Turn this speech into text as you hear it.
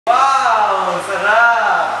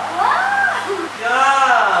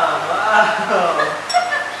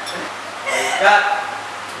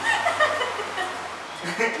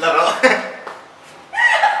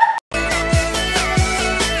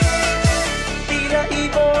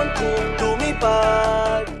kong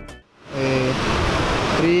lumipad.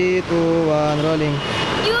 3, 2, 1, rolling.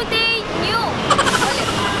 New day, new. Ulit.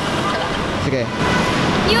 Sige.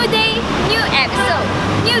 New day, new episode.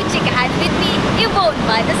 New chikahan with me, Yvonne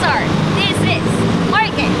Baltasar. This is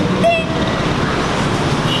Market. Ding!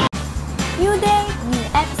 New day, new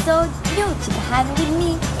episode. New chikahan with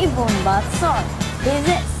me, Yvonne Baltasar. This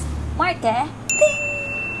is Market.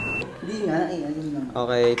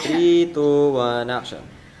 Okay, 3, 2, 1, action.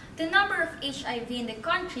 The number of HIV in the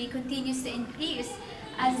country continues to increase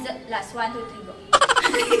as the last 1, 2, 3 go.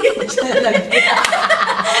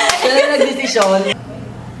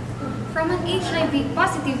 From an HIV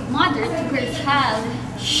positive mother to her child.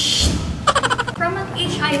 From an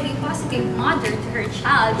HIV positive mother to her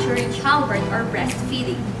child during childbirth or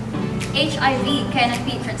breastfeeding. HIV cannot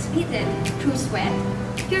be transmitted through sweat,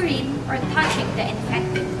 urine, or touching the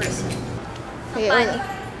infected person. Ang panic,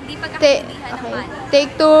 hindi pagkakaintindihan ng panic.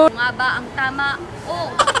 Take 2. Nga ba ang tama?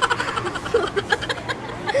 Oo.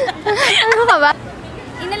 Ano ka ba?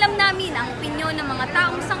 Inalam namin ang opinyon ng mga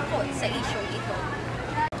taong sangkot sa isyong ito.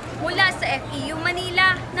 Mula sa FEU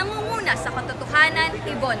Manila, nangunguna sa katotohanan,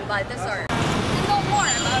 Yvonne Baltasar. To know more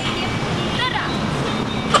about him, tara!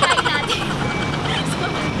 Try natin!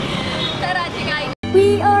 Tara, chikain!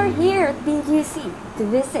 We are here at BGC to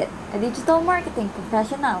visit a digital marketing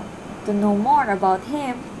professional. To know more about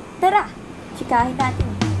him, tara! Chikahin natin!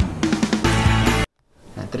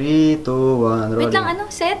 3, 2, 1, rolling. Wait lang, ano?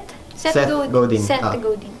 Seth Godin. Seth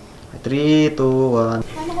Godin. 3, 2, 1.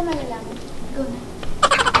 Paano ko malalaman? Go na.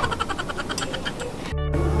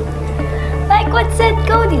 Like what Seth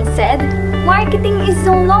Godin said, marketing is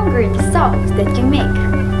no longer the stuff that you make,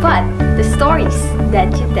 but the stories that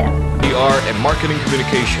you tell. We are a marketing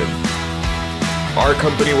communication. Our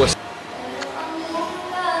company was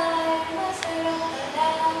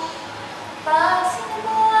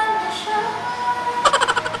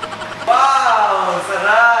Wow!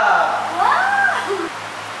 Sarap! Wow!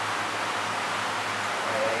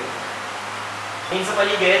 Okay. Tingin sa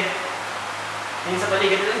paligid. Tingin sa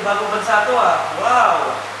paligid. Ito, bagong bansa to ah.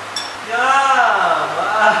 Wow! Yeah!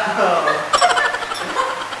 Wow!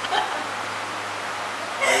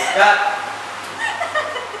 Cut!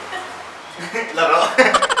 Laro!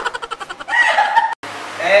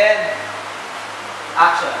 And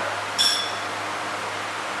action!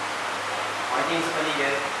 Okay, tingin sa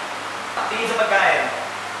paligid. Tingin sa pagkain.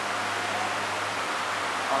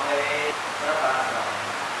 Okay. Sarap ha.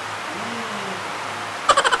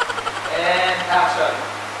 And action.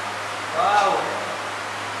 Wow.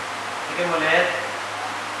 Tingin mo ulit.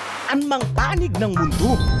 Anmang panig ng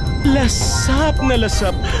mundo, lasap na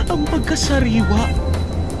lasap ang pagkasariwa.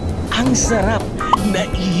 Ang sarap na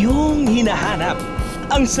iyong hinahanap.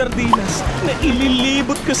 Ang sardinas na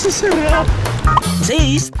ililibot ka sa sarap.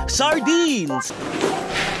 Taste Sardines!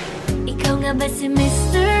 Ikaw nga ba si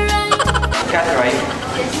Mr. Right? Catherine,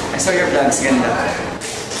 I saw your vlogs. Ganda.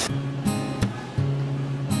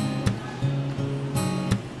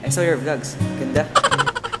 I saw your vlogs. Ganda.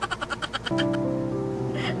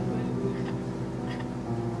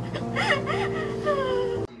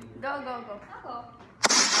 Go, go, go. Ako.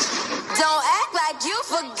 Don't act like you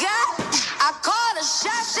forgot. I called a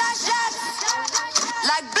shot, shot, shot.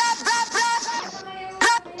 Like blah, blah, blah.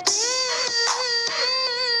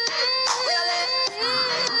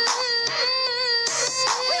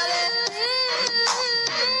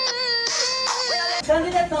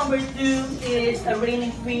 Candidate number 2 is a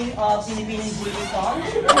reigning queen of Philippine bully song.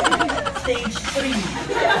 Stage 3.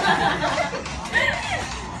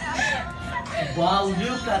 Wow,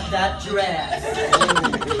 look at that dress.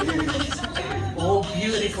 Oh,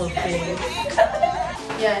 beautiful face.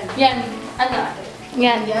 Yan. Ano?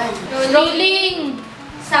 Yan. Rolling.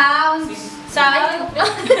 Sounds.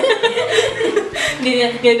 Hindi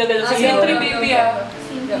gagalaw sa Siyempre, baby.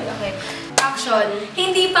 Okay. Action.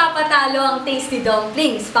 Hindi papatalo ang tasty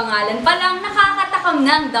dumplings. Pangalan pa lang nakakatakam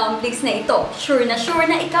ng dumplings na ito. Sure na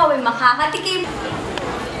ikaw ay makakatikim.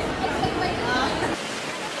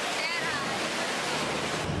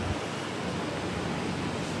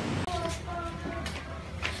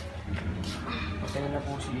 Patay na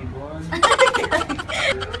po si Ibon.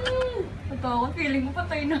 Ako, feeling mo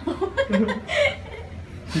patay na ako.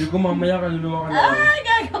 Feel ko mamaya kaluluwa ka na. Ay,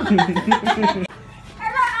 gagawin.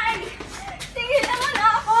 Aray! Tingin naman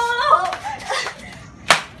ako!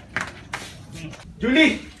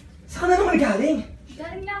 Julie! Saan ka na naman galing?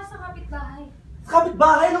 Galing na ako sa kapitbahay. Sa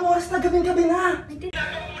kapitbahay? Anong oras na? Gabing-gabi na!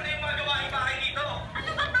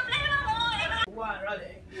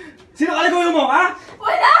 Sino kalaguyo mo, ha?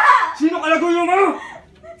 Wala! Sino kalaguyo mo?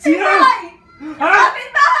 Sino? Kapitbahay! Ha?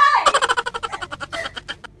 Kapitbahay!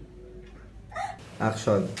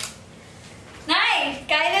 Action. Nay!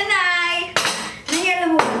 Kain na, Nay! Nay,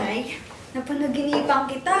 alam mo ba, Nay? Napanaginipan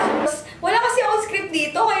kita. Wala kasi akong script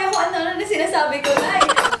dito, kaya kung ano na sinasabi ko, Nay.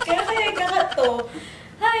 Kaya ikakat to.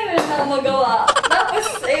 Ay, wala na akong magawa.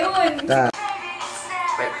 Tapos, ayun.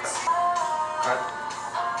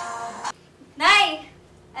 Nay!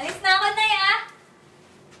 Alis na ako, Nay, ah!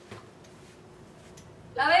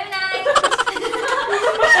 Laway mo, Nay!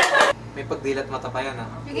 May pagdilat mata pa yan, ha?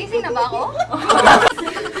 Nagising na ba ako?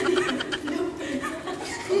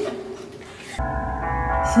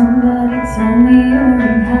 Somebody told me you're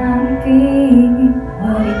unhappy,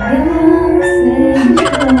 but it doesn't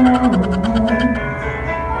show.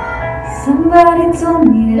 Somebody told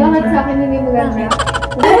me that. Bakit sa akin hindi maganda?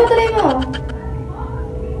 Ano tuloy mo?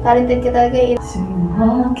 Talented ka talaga eh. So you're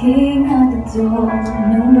walking out the door.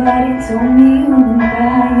 Nobody told me you've been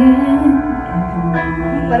crying every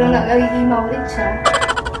night. Parang nagiging maulit siya.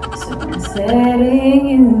 So I'm setting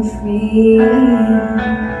you free.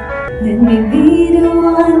 Let me be the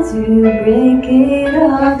one to break it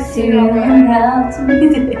off. So you don't have to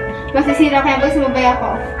be there. Masisira kaya pag sumabay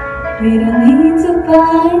ako. We don't need to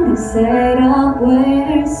find a setup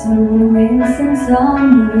where someone wins and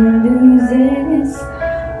someone loses.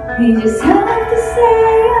 We just have to say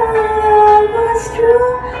our love was true,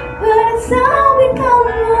 but it's all become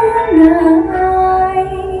one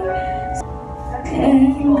night.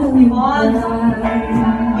 And goodbye.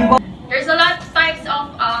 There's a lot of types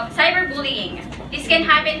of cyberbullying. This can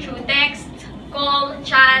happen through text, call,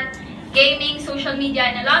 chat, gaming, social media,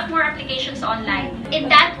 and a lot more applications online. In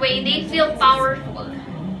that way, they feel powerful.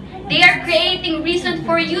 They are creating reason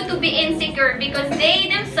for you to be insecure because they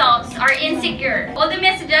themselves are insecure. All the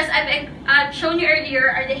messages I've shown you earlier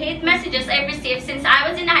are the hate messages I've received since I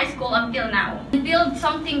was in high school until now. Build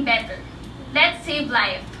something better. Let's save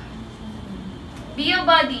life. Be a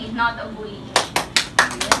buddy, not a bully.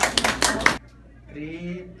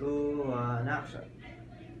 3, 2, 1, action.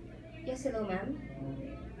 Yes, hello, ma'am.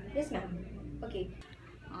 Yes, ma'am. Okay.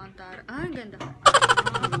 Ang ganda.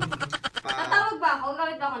 Tatawag ba ako?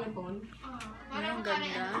 Gamit ba ako ng phone? Ang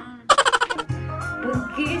ganda.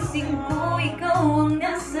 Pagkising ko, ikaw ang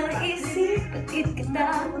nasa isip. Patid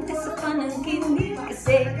kita sa panaginip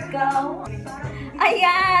kasi ikaw.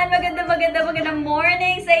 Ayan! Magandang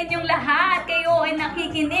morning sa inyong lahat. Kayo ay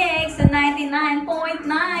nakikinig sa 99.9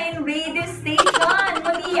 radio station.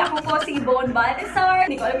 Muli ako po si Bon Baltasar.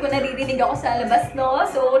 Hindi ko alam kung naririnig ako sa labas, no?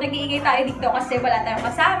 So, nag-iingay tayo dito kasi wala tayong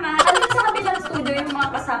kasama. Alam sa kabilang studio yung mga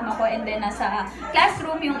kasama ko and then nasa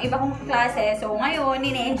classroom yung iba kong klase. So, ngayon,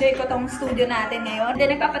 nini-enjoy ko tong studio natin ngayon.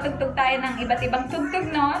 Then, nagpapatugtog tayo ng iba't ibang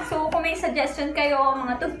tugtog, no? So, kung may suggestion kayo,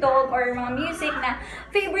 mga tugtog or mga music na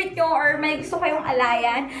favorite nyo or may gusto kayong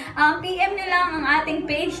alayan, PM nyo lang ang ating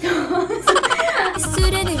page, no?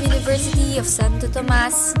 Student of University of Santo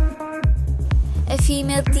Tomas, a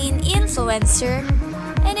female teen influencer,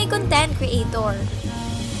 and a content creator.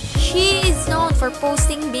 She is known for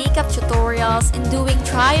posting makeup tutorials and doing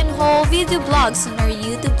try-on-haul video blogs on her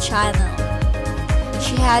YouTube channel.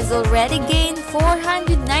 She has already gained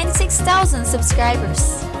 496,000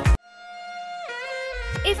 subscribers.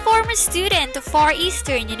 A former student of Far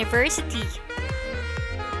Eastern University.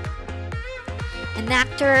 An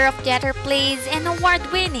actor of theater plays and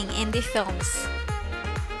award-winning indie films.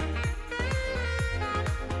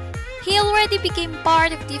 He already became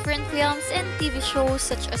part of different films and TV shows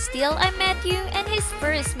such as Till I Met You and his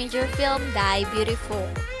first major film, Die Beautiful.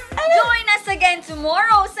 Join us again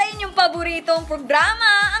tomorrow sa inyong paboritong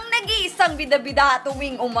programa, ang nag-iisang bida-bida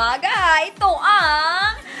tuwing umaga. Ito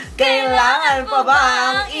ang... Kailangan pa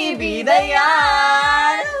bang ibida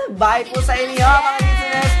yan? Bye po sa inyo mga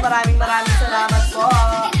listeners. Maraming salamat